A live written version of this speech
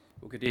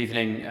Well, good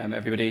evening,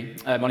 everybody.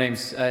 My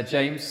name's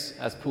James.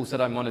 As Paul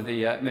said, I'm one of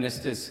the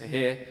ministers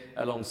here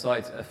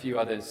alongside a few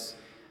others.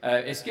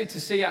 It's good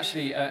to see,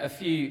 actually, a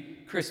few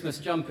Christmas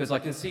jumpers. I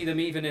can see them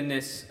even in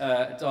this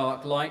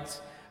dark light.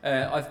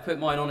 I've put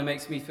mine on. It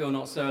makes me feel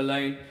not so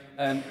alone.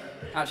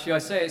 Actually, I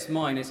say it's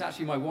mine. It's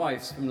actually my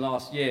wife's from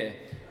last year.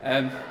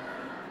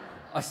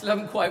 I still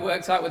haven't quite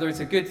worked out whether it's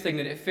a good thing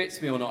that it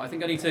fits me or not. I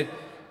think I need to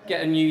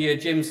get a New Year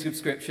gym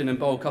subscription and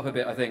bulk up a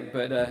bit, I think.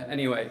 But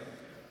anyway.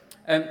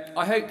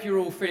 I hope you're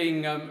all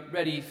feeling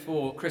ready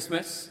for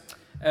Christmas.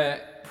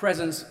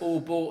 Presents all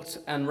bought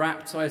and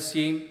wrapped, I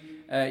assume.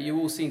 You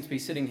all seem to be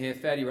sitting here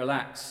fairly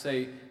relaxed,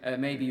 so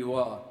maybe you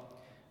are.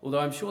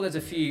 Although I'm sure there's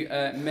a few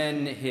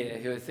men here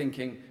who are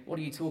thinking, what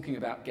are you talking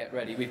about, get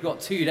ready? We've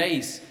got 2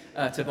 days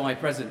to buy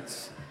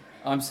presents.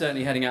 I'm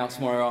certainly heading out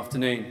tomorrow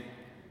afternoon.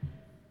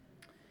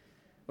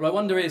 Well, I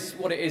wonder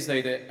what it is,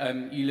 though,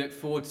 that you look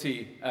forward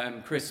to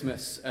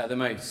Christmas the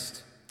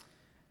most.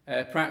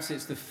 Perhaps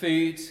it's the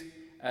food,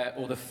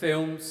 or the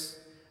films.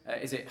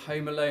 Is it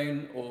Home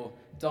Alone or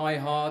Die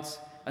Hard?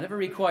 I never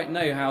really quite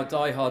know how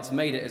Die Hard's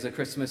made it as a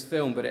Christmas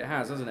film, but it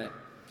has, hasn't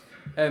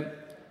it?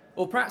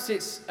 Or perhaps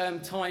it's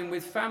time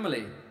with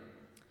family.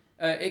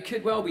 It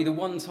could well be the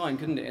one time,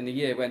 couldn't it, in the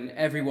year when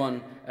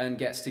everyone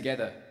gets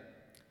together.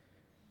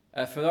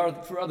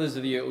 For others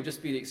of you, it will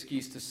just be the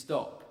excuse to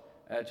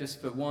stop, just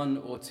for 1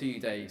 or 2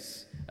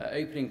 days,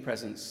 opening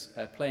presents,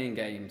 playing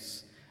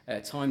games,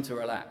 time to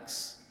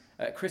relax.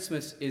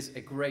 Christmas is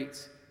a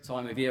great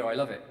time of year. I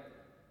love it.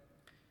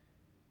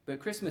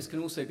 But Christmas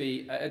can also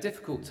be a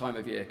difficult time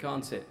of year,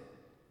 can't it?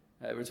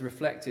 It was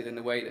reflected in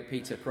the way that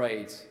Peter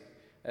prayed.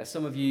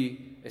 Some of you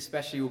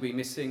especially will be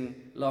missing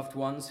loved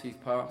ones who've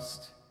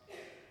passed.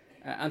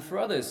 And for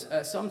others,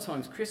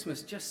 sometimes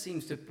Christmas just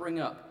seems to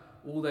bring up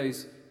all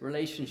those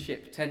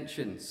relationship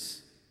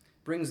tensions,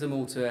 brings them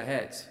all to a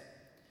head.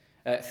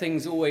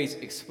 Things always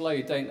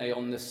explode, don't they,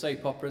 on the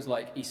soap operas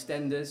like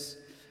EastEnders.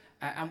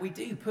 And we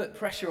do put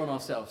pressure on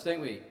ourselves,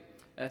 don't we?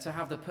 To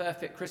have the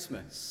perfect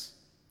Christmas.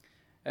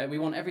 We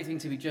want everything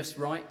to be just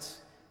right,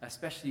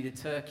 especially the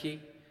turkey.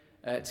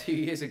 2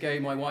 years ago,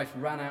 my wife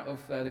ran out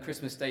of the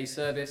Christmas Day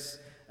service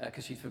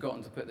because she'd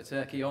forgotten to put the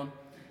turkey on.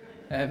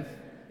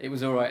 It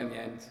was all right in the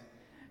end.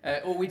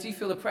 Or we do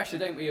feel the pressure,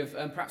 don't we, of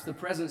perhaps the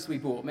presents we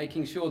bought,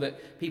 making sure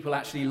that people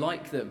actually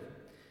like them.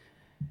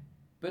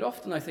 But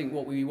often I think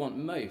what we want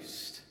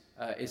most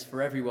is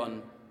for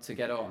everyone to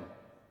get on.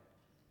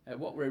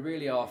 What we're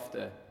really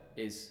after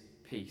is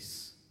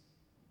peace.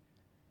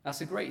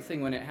 That's a great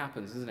thing when it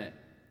happens, isn't it?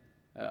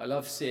 I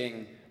love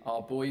seeing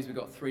our boys. We've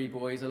got 3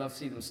 boys. I love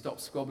seeing them stop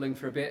squabbling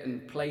for a bit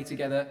and play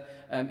together,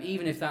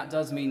 even if that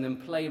does mean them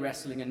play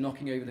wrestling and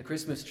knocking over the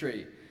Christmas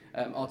tree.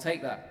 I'll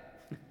take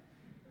that.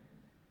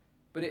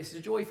 But it's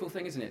a joyful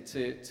thing, isn't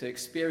it, to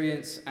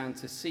experience and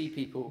to see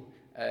people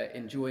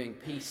enjoying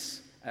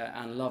peace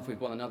and love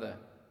with one another.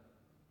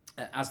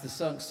 As the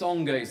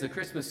song goes, the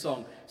Christmas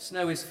song,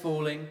 snow is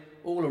falling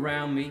all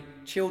around me,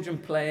 children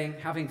playing,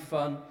 having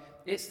fun.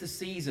 It's the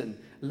season,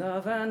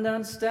 love and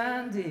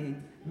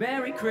understanding.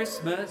 Merry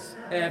Christmas,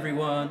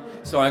 everyone.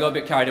 Sorry, I got a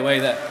bit carried away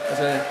there.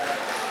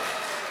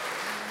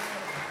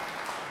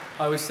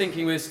 I was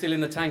thinking we were still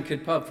in the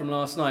Tankard pub from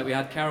last night. We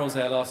had carols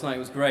there last night. It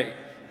was great.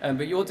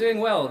 But you're doing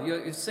well.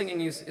 Your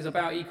singing is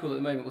about equal at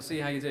the moment. We'll see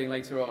how you're doing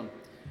later on.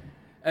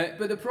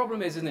 But the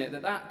problem is, isn't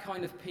it, that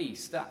kind of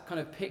peace, that kind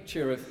of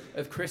picture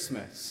of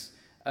Christmas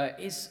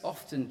is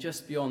often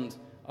just beyond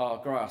our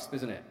grasp,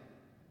 isn't it?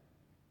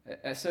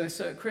 So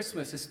at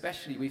Christmas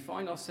especially, we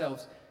find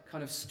ourselves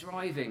kind of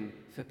striving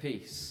for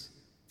peace,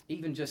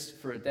 even just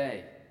for a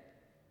day.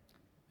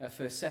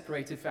 For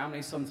separated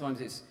families, sometimes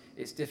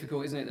it's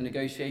difficult, isn't it, the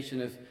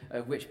negotiation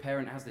of which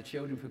parent has the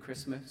children for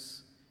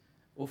Christmas.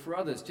 Or for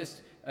others,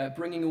 just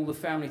bringing all the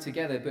family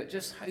together, but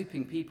just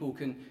hoping people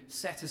can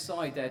set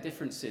aside their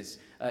differences,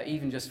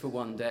 even just for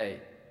one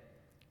day.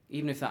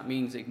 Even if that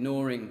means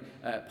ignoring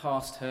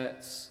past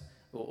hurts,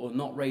 or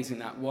not raising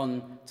that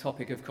one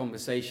topic of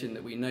conversation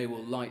that we know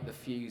will light the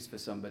fuse for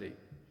somebody.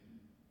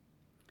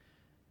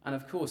 And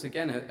of course,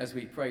 again, as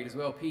we prayed as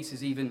well, peace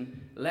is even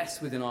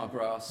less within our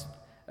grasp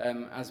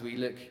as we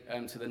look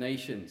to the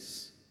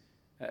nations.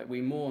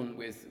 We mourn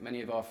with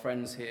many of our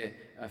friends here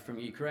from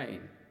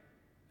Ukraine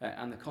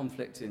and the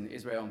conflict in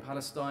Israel and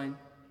Palestine.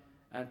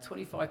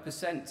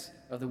 25%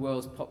 of the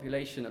world's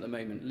population at the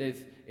moment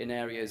live in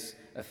areas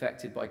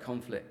affected by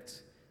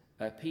conflict.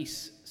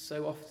 Peace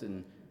so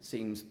often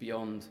seems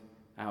beyond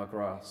our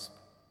grasp.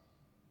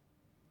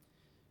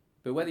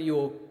 But whether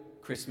your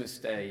Christmas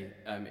day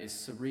is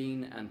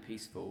serene and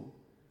peaceful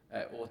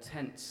or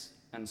tense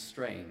and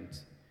strained,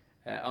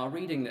 our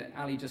reading that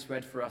Ali just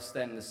read for us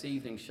then this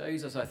evening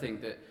shows us, I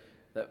think,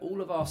 that all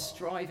of our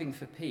striving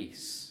for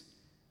peace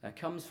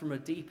comes from a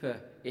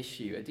deeper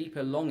issue, a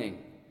deeper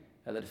longing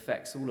that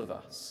affects all of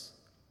us.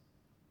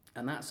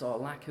 And that's our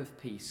lack of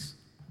peace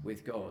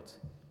with God.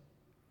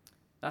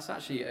 That's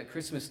actually at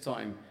Christmas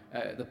time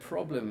the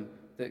problem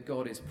that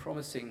God is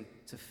promising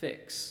to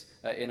fix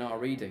in our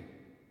reading.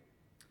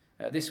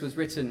 This was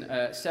written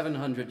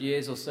 700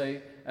 years or so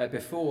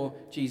before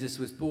Jesus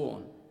was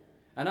born.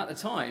 And at the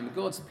time,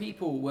 God's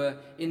people were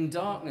in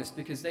darkness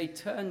because they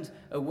turned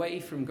away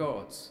from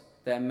God,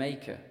 their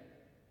maker.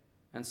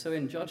 And so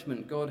in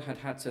judgment, God had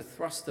had to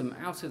thrust them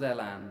out of their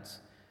land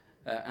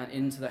and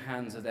into the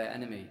hands of their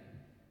enemy.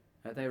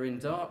 They're in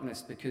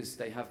darkness because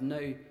they have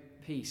no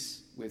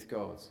peace with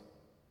God.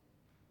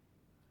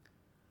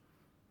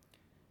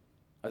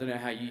 I don't know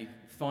how you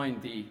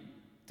find the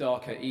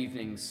darker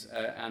evenings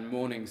and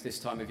mornings this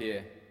time of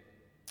year.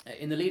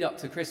 In the lead up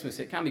to Christmas,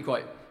 it can be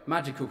quite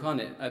magical,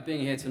 can't it?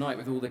 Being here tonight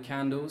with all the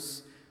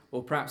candles,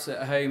 or perhaps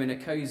at home in a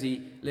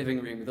cosy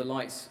living room with the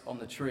lights on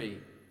the tree.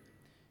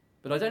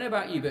 But I don't know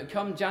about you, but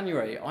come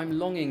January, I'm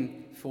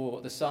longing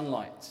for the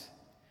sunlight.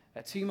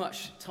 Too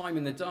much time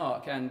in the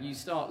dark, and you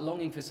start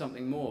longing for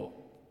something more.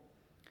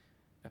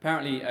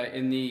 Apparently,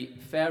 in the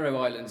Faroe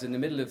Islands, in the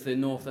middle of the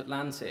North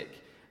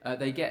Atlantic,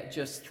 they get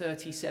just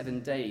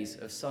 37 days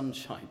of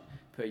sunshine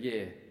per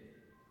year.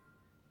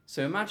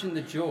 So imagine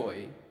the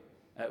joy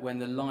when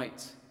the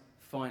light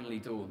finally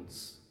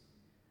dawns.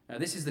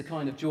 This is the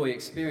kind of joy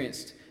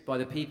experienced by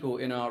the people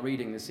in our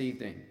reading this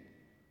evening.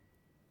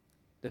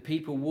 The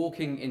people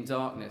walking in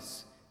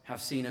darkness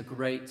have seen a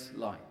great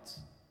light.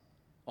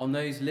 On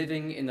those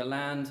living in the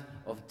land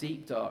of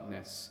deep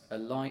darkness, a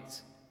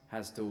light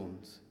has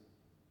dawned.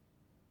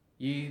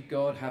 You,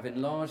 God, have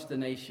enlarged the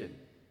nation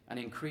and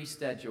increased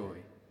their joy.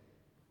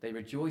 They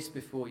rejoice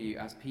before you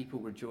as people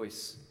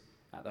rejoice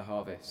at the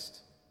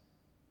harvest.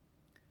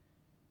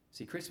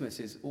 See, Christmas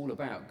is all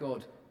about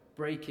God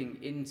breaking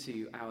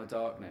into our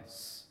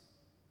darkness,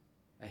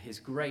 his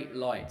great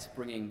light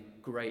bringing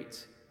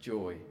great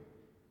joy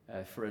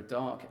for a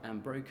dark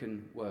and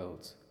broken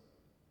world.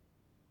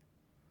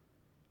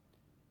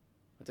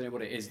 I don't know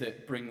what it is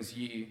that brings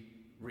you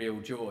real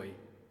joy,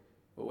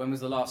 but when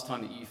was the last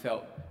time that you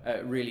felt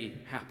really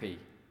happy?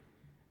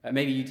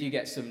 Maybe you do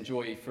get some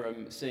joy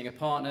from seeing a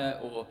partner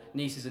or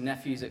nieces and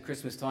nephews at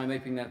Christmas time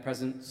opening their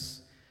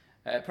presents.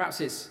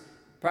 Perhaps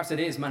it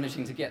is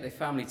managing to get their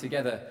family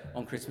together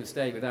on Christmas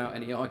Day without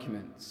any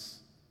arguments.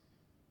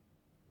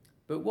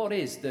 But what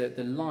is the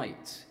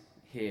light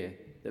here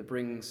that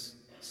brings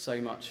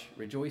so much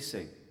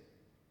rejoicing?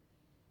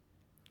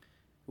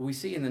 Well, we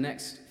see in the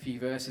next few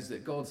verses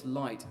that God's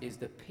light is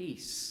the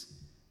peace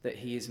that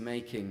he is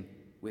making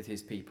with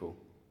his people.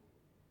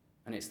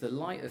 And it's the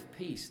light of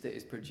peace that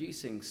is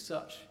producing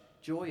such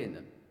joy in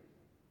them.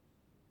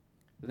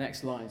 The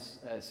next lines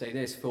say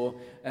this, for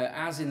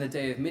as in the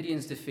day of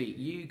Midian's defeat,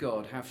 you,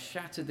 God, have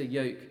shattered the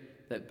yoke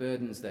that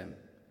burdens them,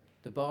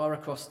 the bar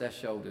across their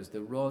shoulders,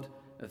 the rod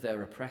of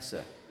their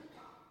oppressor.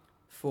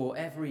 For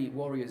every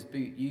warrior's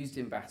boot used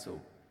in battle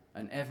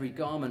and every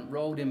garment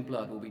rolled in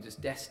blood will be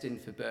just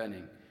destined for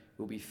burning,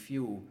 will be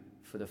fuel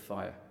for the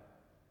fire.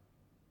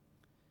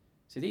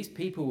 So these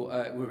people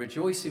were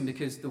rejoicing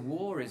because the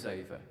war is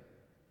over.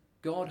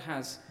 God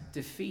has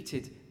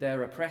defeated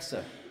their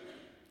oppressor.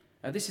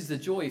 This is the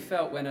joy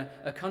felt when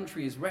a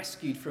country is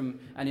rescued from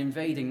an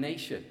invading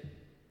nation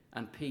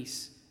and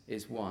peace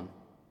is won.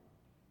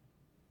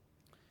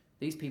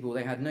 These people,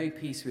 they had no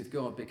peace with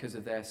God because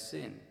of their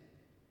sin.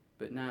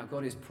 But now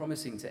God is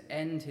promising to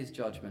end his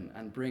judgment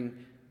and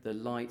bring the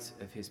light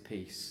of his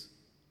peace.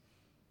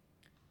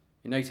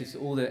 You notice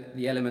all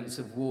the elements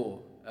of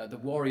war, the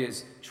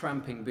warriors'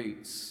 tramping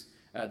boots,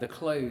 the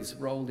clothes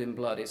rolled in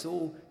blood. It's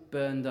all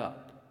burned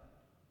up.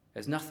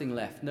 There's nothing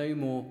left, no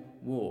more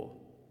war,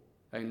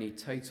 only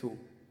total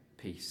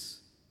peace.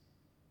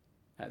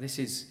 This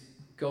is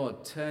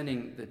God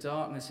turning the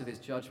darkness of his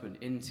judgment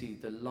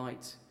into the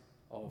light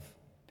of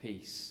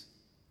peace.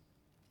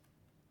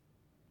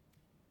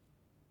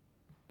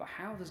 But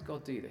how does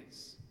God do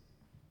this?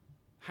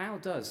 How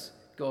does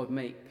God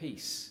make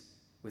peace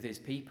with his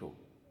people?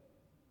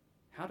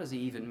 How does he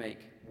even make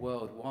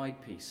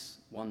worldwide peace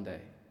one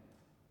day?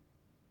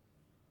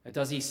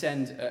 Does he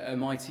send a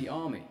mighty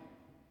army?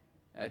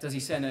 Does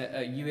he send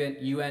a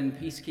UN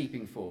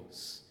peacekeeping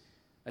force?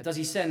 Does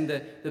he send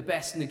the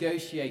best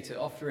negotiator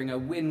offering a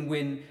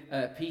win-win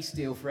peace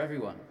deal for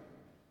everyone?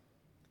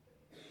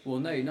 Well,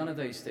 no, none of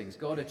those things.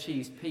 God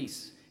achieves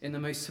peace in the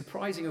most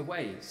surprising of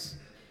ways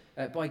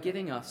by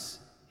giving us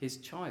his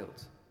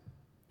child,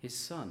 his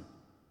son.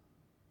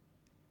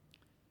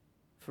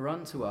 For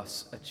unto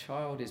us a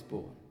child is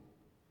born,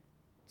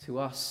 to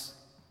us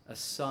a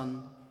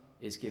son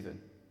is given.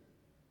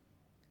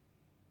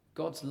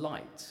 God's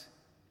light,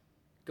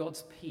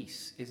 God's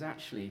peace is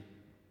actually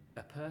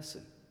a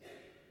person.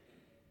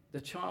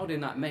 The child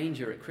in that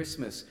manger at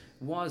Christmas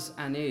was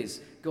and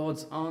is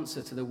God's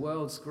answer to the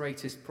world's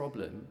greatest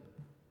problem,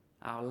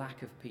 our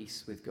lack of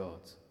peace with God.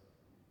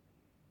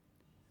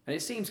 And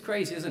it seems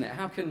crazy, doesn't it?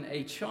 How can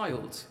a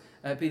child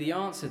be the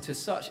answer to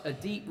such a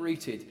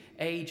deep-rooted,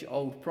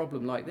 age-old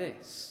problem like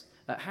this?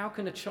 How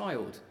can a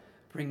child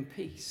bring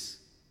peace?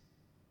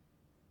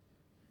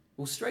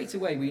 Well, straight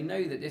away we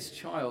know that this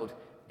child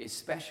is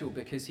special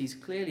because he's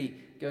clearly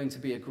going to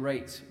be a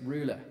great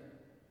ruler.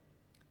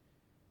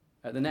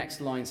 The next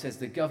line says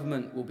the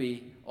government will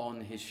be on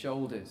his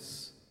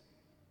shoulders.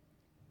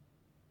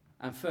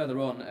 And further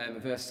on,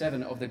 verse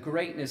 7, of the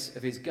greatness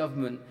of his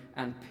government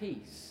and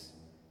peace,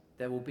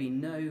 there will be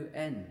no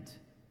end.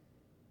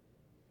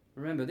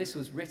 Remember, this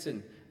was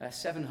written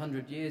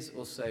 700 years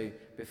or so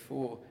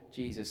before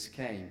Jesus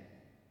came.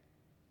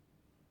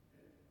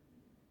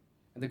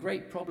 And the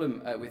great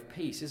problem with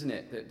peace, isn't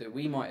it, that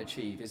we might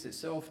achieve, is that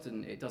so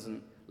often it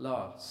doesn't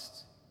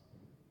last.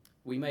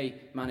 We may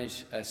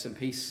manage some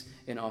peace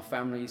in our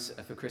families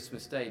for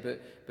Christmas Day,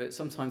 but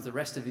sometimes the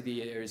rest of the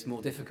year is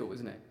more difficult,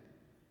 isn't it?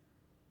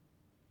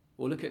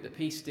 Or look at the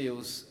peace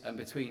deals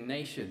between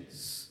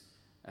nations.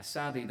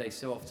 Sadly, they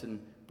so often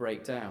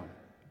break down.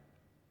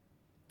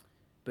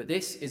 But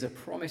this is a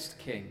promised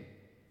king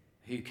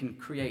who can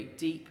create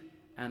deep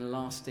and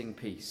lasting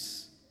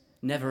peace,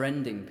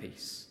 never-ending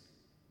peace.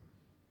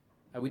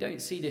 We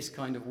don't see this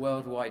kind of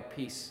worldwide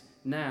peace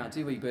now,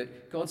 do we?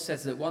 But God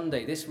says that one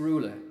day this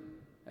ruler,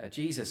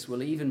 Jesus,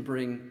 will even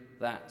bring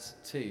that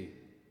too.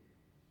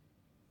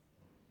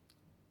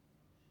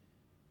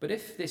 But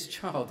if this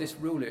child, this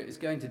ruler, is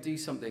going to do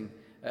something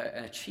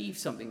and achieve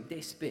something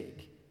this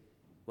big,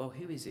 well,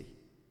 who is he?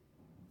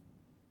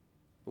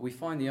 Well, we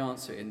find the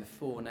answer in the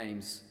 4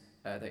 names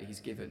that he's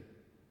given.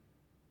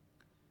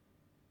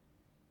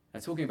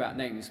 Now, talking about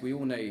names, we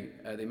all know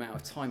the amount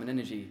of time and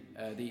energy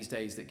these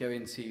days that go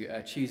into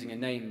choosing a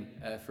name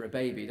for a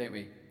baby, don't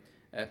we?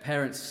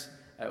 Parents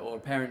or a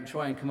parent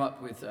try and come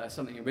up with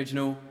something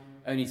original,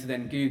 only to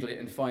then Google it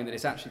and find that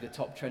it's actually the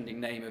top trending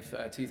name of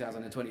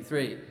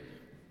 2023.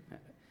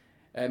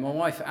 My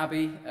wife,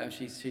 Abby,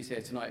 she's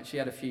here tonight, she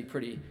had a few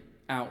pretty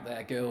out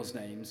there girls'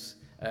 names,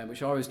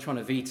 which I was trying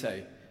to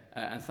veto,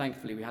 and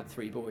thankfully we had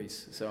 3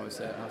 boys, so I was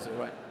all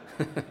right.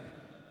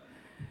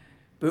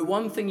 But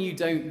one thing you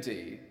don't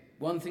do,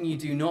 one thing you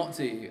do not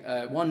do,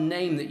 one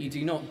name that you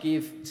do not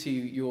give to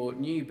your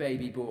new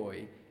baby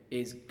boy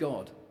is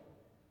God.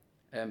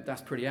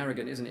 That's pretty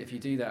arrogant, isn't it, if you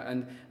do that?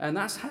 And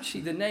that's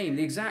actually the name,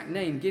 the exact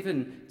name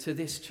given to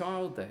this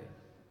child,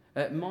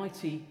 though.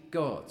 Mighty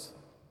God.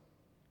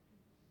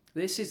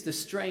 This is the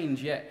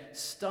strange yet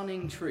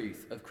stunning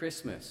truth of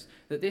Christmas,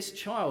 that this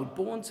child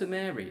born to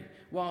Mary,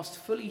 whilst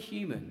fully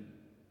human,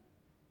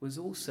 was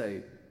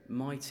also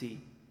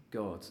mighty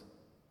God.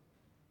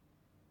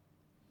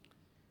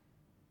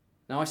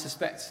 Now, I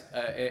suspect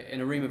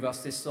in a room of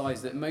us this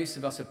size that most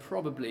of us are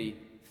probably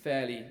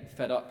fairly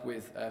fed up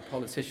with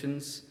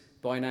politicians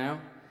by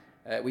now.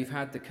 We've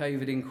had the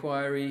COVID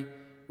inquiry,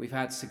 we've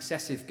had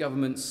successive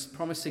governments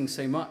promising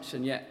so much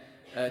and yet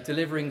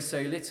delivering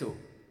so little.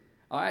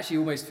 I actually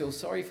almost feel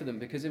sorry for them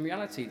because in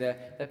reality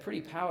they're pretty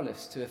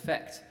powerless to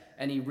effect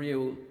any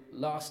real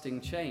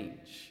lasting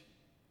change.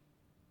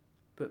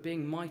 But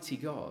being mighty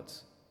God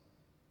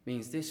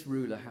means this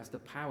ruler has the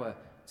power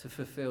to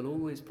fulfill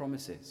all his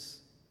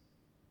promises.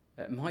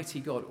 Mighty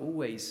God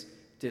always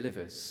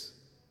delivers.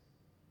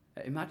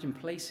 Imagine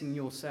placing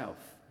yourself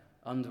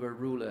under a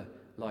ruler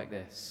like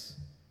this.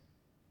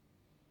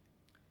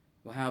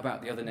 Well, how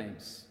about the other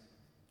names?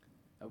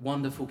 A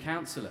wonderful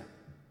counselor.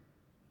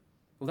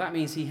 Well, that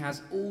means he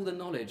has all the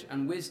knowledge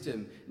and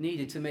wisdom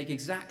needed to make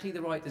exactly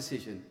the right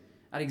decision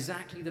at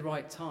exactly the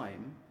right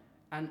time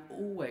and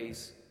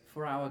always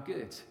for our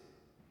good.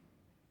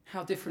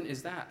 How different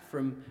is that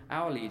from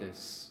our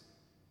leaders?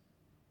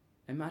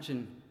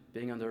 Imagine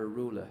being under a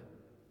ruler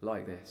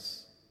like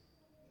this.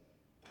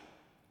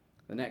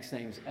 The next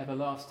name is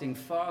Everlasting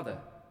Father.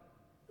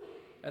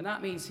 And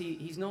that means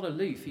he's not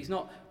aloof. He's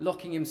not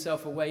locking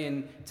himself away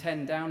in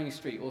 10 Downing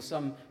Street or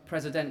some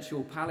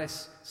presidential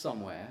palace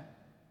somewhere.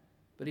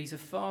 But he's a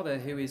father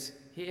who is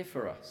here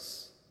for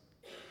us.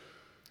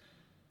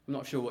 I'm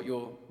not sure what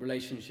your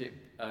relationship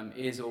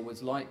is or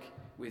was like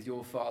with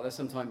your father.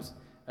 Sometimes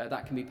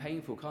that can be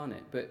painful, can't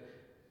it? But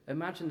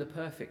imagine the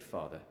perfect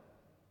father,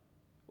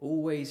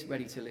 always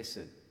ready to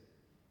listen,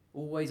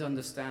 always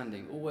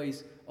understanding,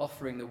 always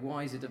offering the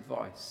wisest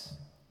advice,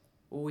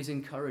 always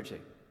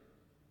encouraging,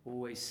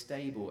 always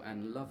stable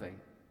and loving,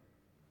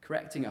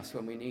 correcting us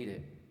when we need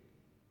it,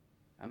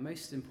 and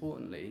most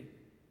importantly,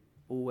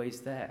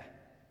 always there.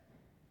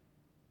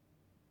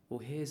 Well,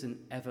 here's an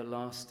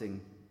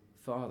everlasting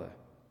Father.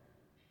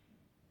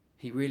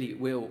 He really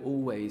will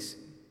always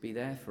be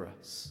there for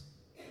us.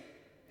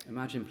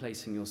 Imagine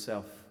placing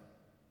yourself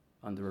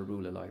under a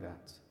ruler like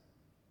that.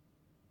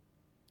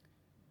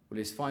 Well,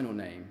 his final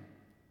name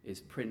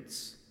is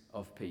Prince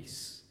of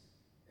Peace.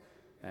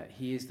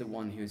 He is the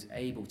one who is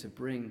able to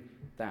bring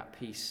that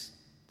peace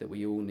that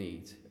we all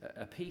need,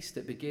 a peace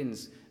that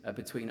begins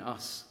between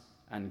us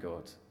and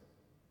God.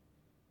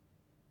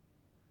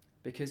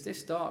 Because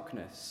this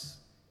darkness,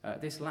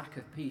 this lack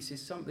of peace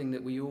is something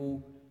that we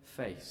all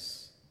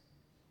face.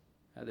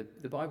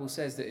 The Bible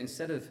says that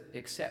instead of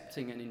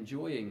accepting and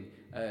enjoying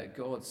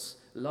God's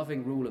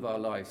loving rule of our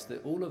lives,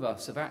 that all of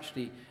us have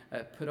actually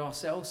put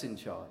ourselves in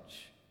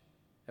charge.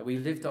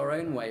 We've lived our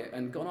own way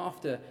and gone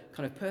after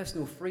kind of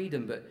personal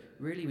freedom, but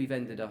really we've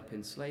ended up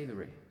in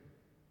slavery.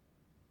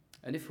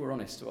 And if we're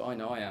honest, well, I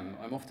know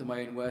I'm often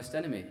my own worst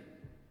enemy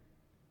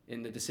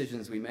in the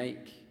decisions we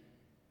make,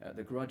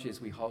 the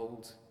grudges we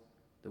hold,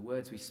 the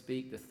words we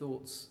speak, the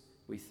thoughts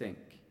we think.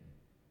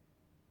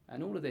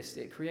 And all of this,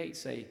 it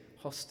creates a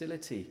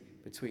hostility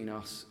between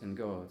us and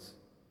God.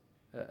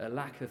 a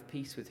lack of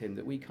peace with him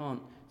that we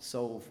can't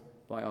solve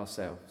by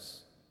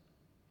ourselves.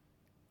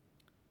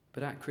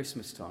 But at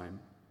Christmas time,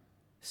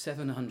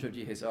 700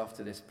 years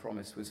after this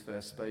promise was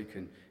first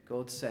spoken,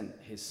 God sent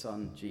his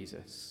son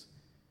Jesus,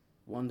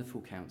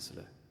 Wonderful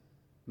Counselor,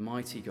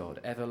 Mighty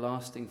God,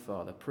 Everlasting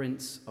Father,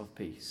 Prince of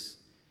Peace,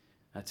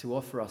 to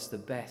offer us the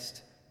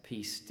best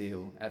peace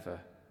deal ever.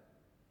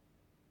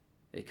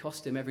 It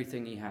cost him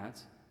everything he had,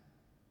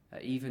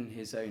 even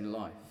his own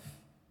life.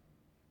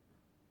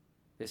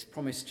 This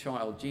promised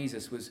child,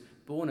 Jesus, was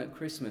born at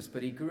Christmas,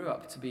 but he grew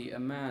up to be a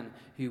man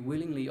who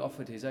willingly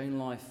offered his own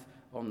life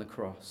on the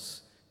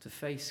cross to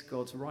face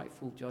God's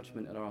rightful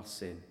judgment at our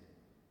sin.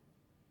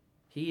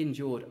 He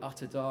endured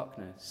utter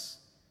darkness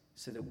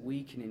so that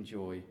we can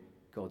enjoy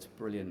God's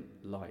brilliant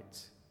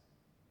light.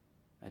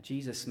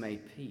 Jesus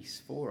made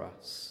peace for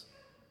us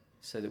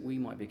so that we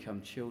might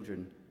become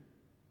children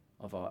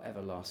of our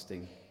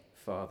everlasting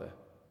Father.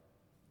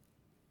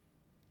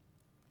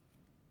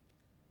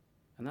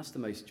 And that's the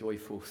most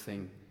joyful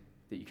thing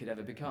that you could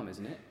ever become,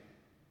 isn't it?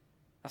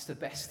 That's the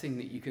best thing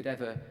that you could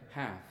ever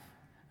have.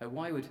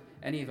 Why would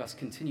any of us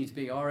continue to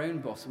be our own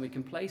boss when we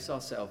can place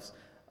ourselves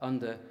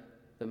under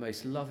the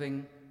most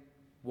loving,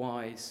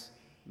 wise,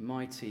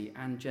 mighty,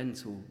 and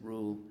gentle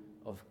rule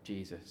of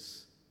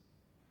Jesus,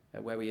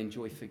 where we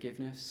enjoy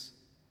forgiveness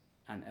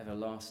and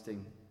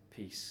everlasting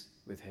peace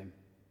with him?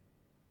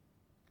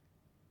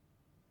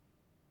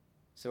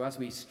 So as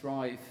we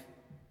strive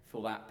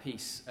for that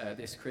peace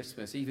this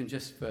Christmas, even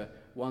just for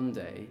one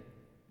day,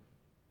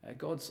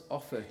 God's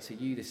offer to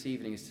you this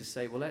evening is to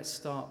say, well, let's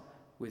start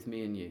with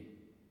me and you.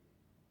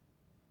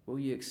 Will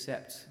you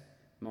accept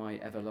my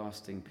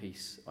everlasting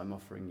peace I'm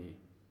offering you?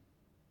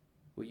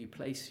 Will you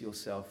place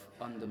yourself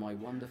under my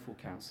wonderful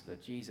counselor,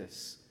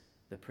 Jesus,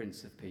 the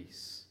Prince of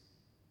Peace?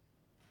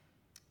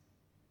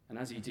 And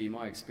as you do,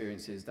 my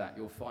experience is that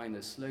you'll find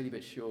that slowly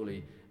but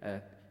surely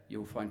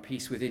you'll find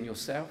peace within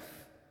yourself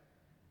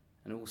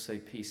and also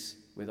peace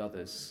with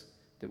others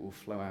that will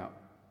flow out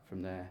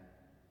from there.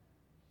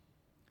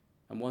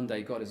 And one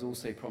day God has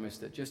also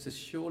promised that just as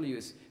surely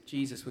as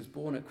Jesus was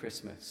born at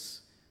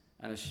Christmas,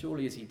 and as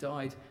surely as he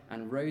died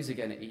and rose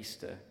again at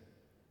Easter,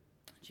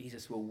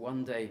 Jesus will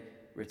one day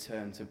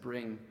return to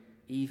bring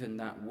even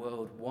that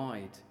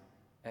worldwide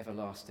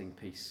everlasting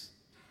peace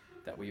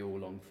that we all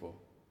long for.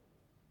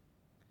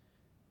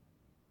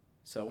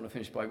 So I want to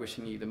finish by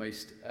wishing you the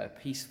most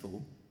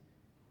peaceful,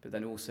 but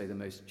then also the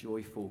most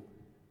joyful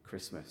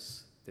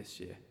Christmas this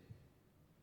year.